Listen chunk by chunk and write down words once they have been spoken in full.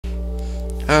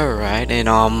Alright, and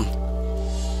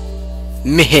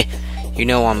meh, you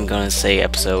know I'm gonna say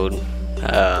episode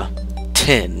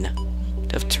 10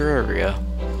 of Terraria.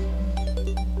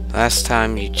 Last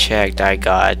time you checked, I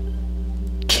got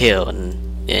killed,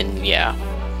 and yeah,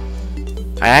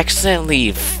 I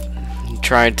accidentally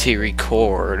tried to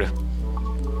record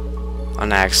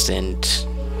on accident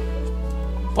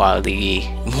while the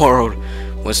world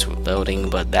was loading,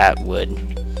 but that would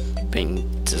be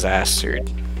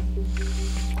disastered.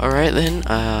 Alright then,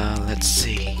 let's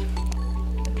see.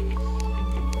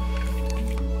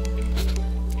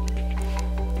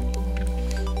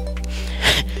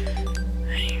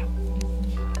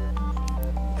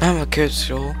 I'm a good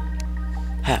soul.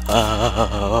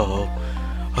 Oh,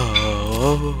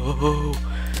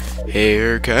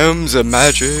 here comes the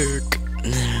magic.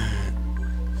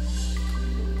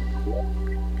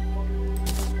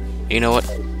 You know what?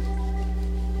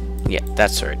 Yeah,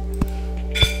 that's right.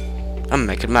 I'm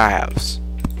making my house.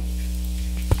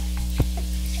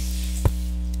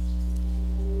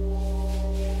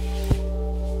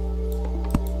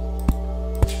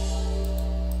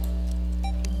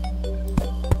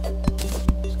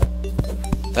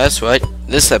 That's right.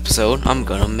 This episode, I'm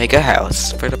gonna make a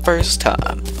house for the first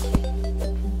time.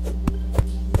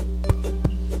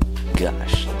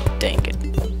 Gosh, dang it.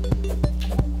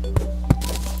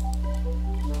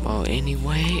 Well,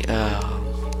 anyway,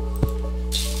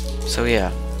 so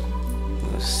yeah,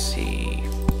 let's see.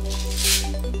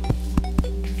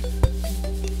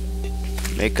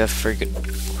 Make a friggin'.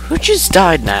 Who just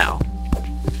died now?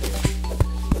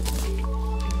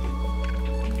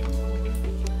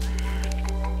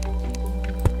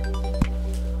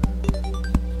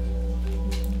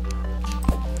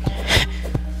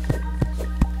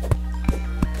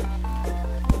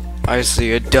 I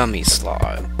see a dummy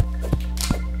slot.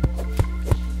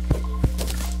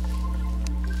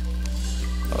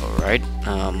 Alright,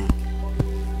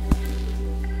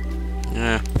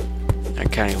 I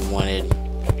kinda wanted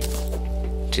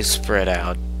to spread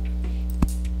out.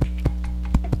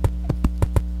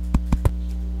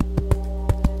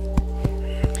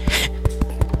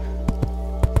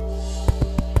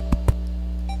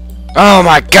 Oh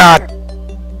my god!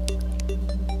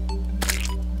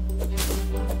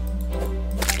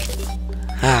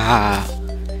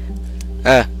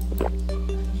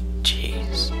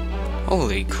 Jeez.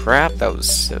 Holy crap, that was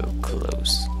so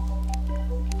close.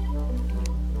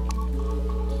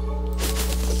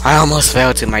 I almost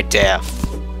fell to my death.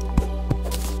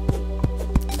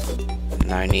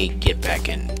 And I need to get back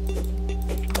in.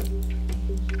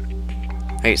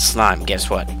 Hey, slime, guess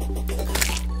what?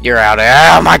 You're out of—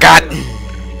 oh my god!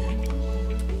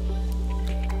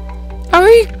 Are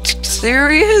you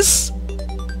serious?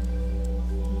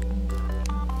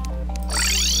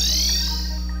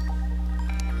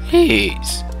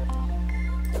 Jeez.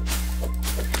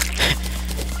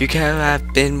 You could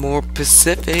have been more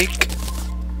Pacific.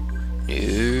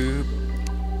 Nope.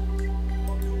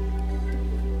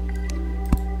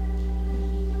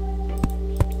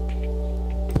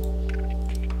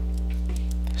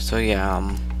 So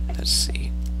yeah, let's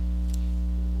see.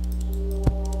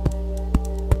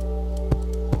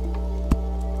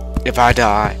 If I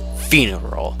die,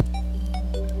 funeral.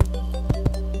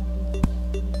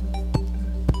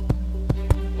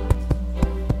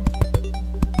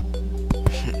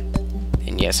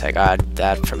 Yes, I got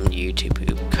that from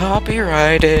YouTube.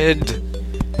 Copyrighted.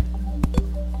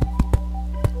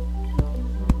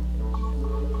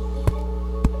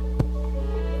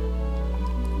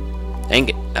 Dang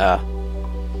it.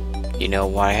 You know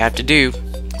what I have to do?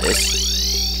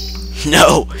 This.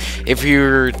 No! If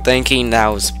you're thinking that I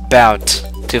was about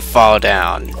to fall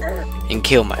down and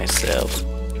kill myself,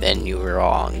 then you were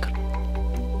wrong.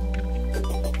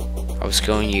 I was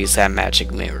going to use that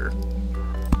magic mirror.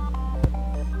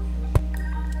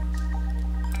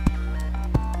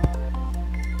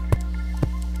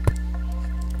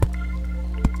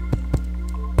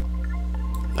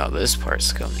 Now this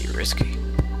part's gonna be risky.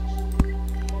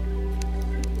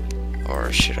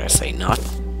 Or should I say not?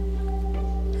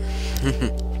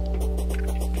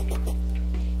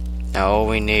 Now all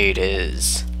we need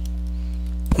is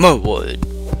more wood.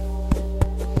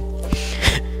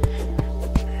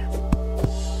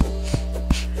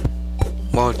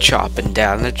 While chopping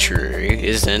down the tree,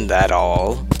 isn't that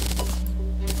all?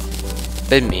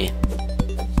 But me,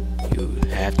 you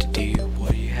have to do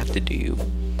what you have to do.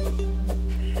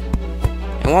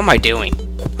 And what am I doing?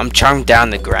 I'm chopping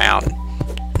down the ground,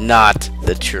 not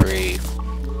the tree.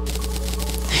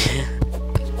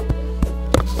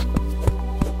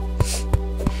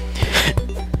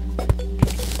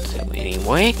 So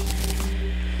anyway,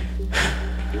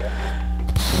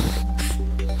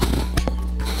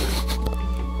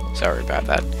 Sorry about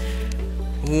that.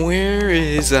 Where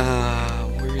is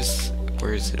where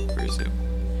is it?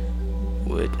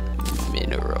 Wood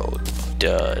mineral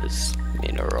does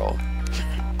mineral.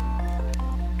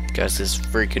 Guess it's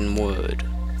freaking wood.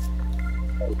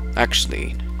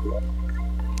 Actually,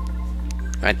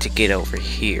 I had to get over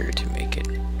here to make it.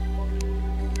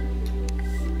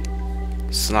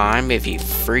 Slime, if you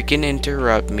freaking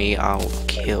interrupt me, I'll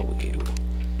kill you.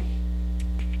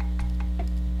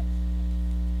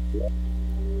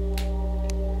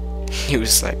 He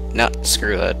was like, no,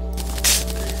 screw that.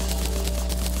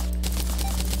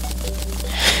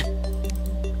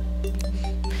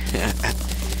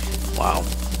 Wow.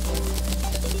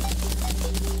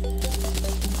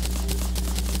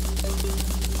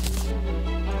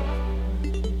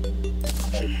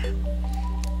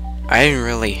 I didn't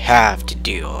really have to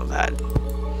do all that.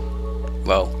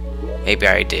 Well, maybe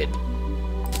I did.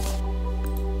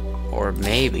 Or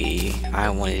maybe I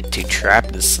wanted to trap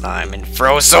the slime and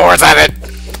throw swords at it!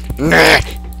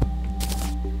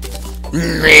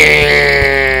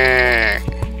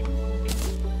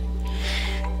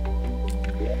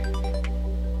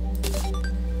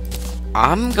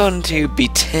 I'm going to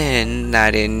pretend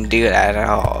I didn't do that at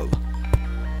all.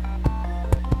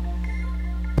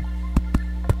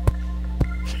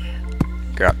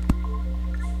 Crap.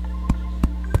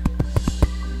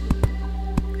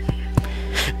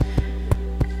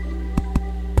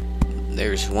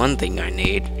 There's one thing I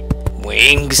need.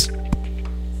 Wings.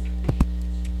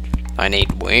 I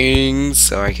need wings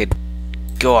so I could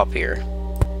go up here.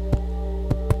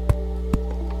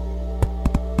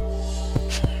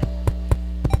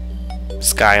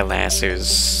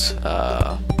 Skylancer's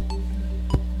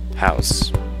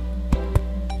house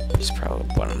is probably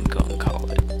what I'm going to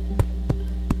call it.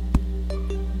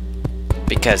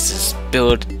 Because it's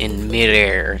built in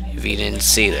midair, if you didn't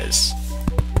see this.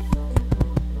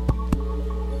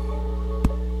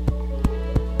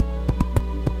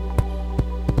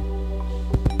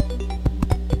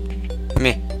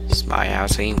 Meh, it's my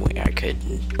house anyway. I could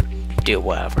do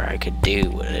whatever I could do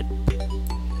with it.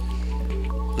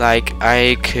 Like,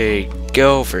 I could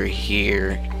go over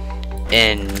here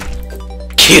and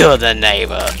kill the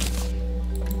neighbor.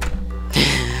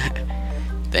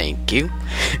 Thank you.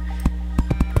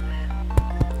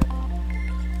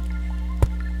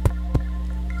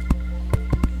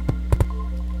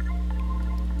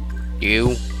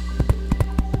 You.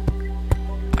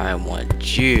 I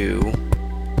want you.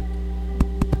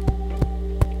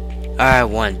 I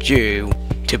want you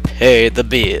to pay the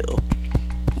bill.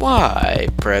 Why,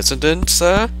 President,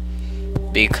 sir?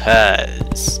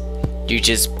 Because you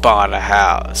just bought a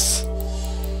house.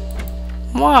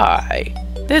 Why?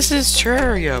 This is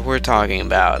Terraria we're talking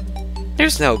about.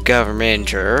 There's no government in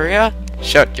Terraria.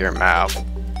 Shut your mouth.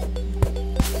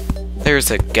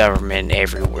 There's a government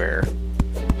everywhere.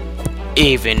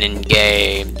 Even in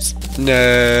games.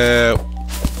 No.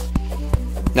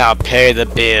 Now pay the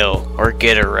bill or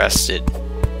get arrested.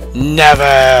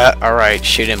 Never! Alright,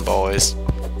 shoot him, boys.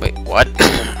 Wait, what?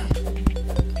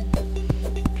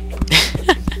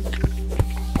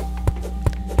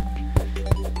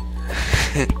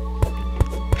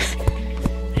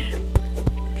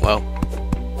 Well.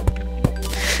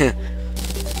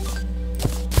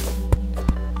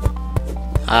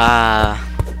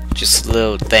 Just a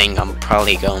little thing I'm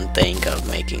probably going to think of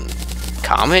making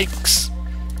comics.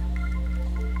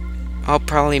 I'll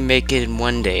probably make it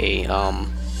one day,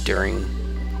 during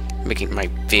making my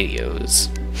videos.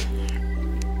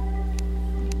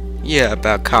 Yeah,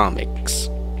 about comics.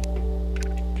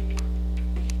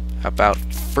 About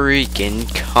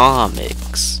freaking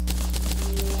comics.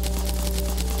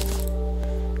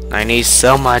 I need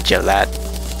so much of that.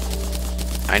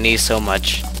 I need so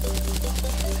much.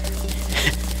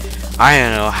 I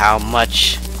don't know how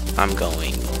much I'm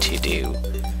going to do.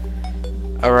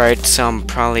 Alright, so I'm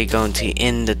probably going to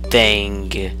end the thing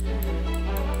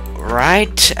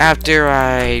right after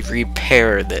I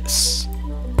repair this.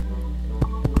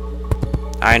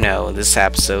 I know, this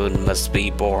episode must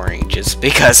be boring just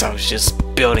because I was just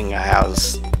building a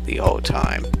house the whole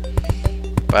time.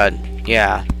 But,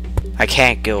 yeah, I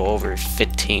can't go over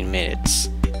 15 minutes.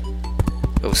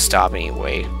 It'll stop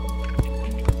anyway.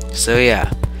 So, yeah,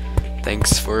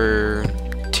 thanks for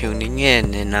tuning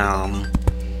in, and,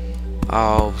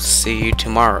 I'll see you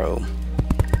tomorrow.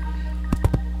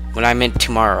 When I meant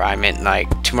tomorrow, I meant like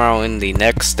tomorrow and the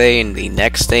next day and the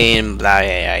next day and blah,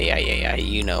 yeah,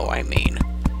 you know what I mean.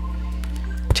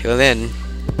 Till then,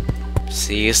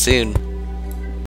 see you soon.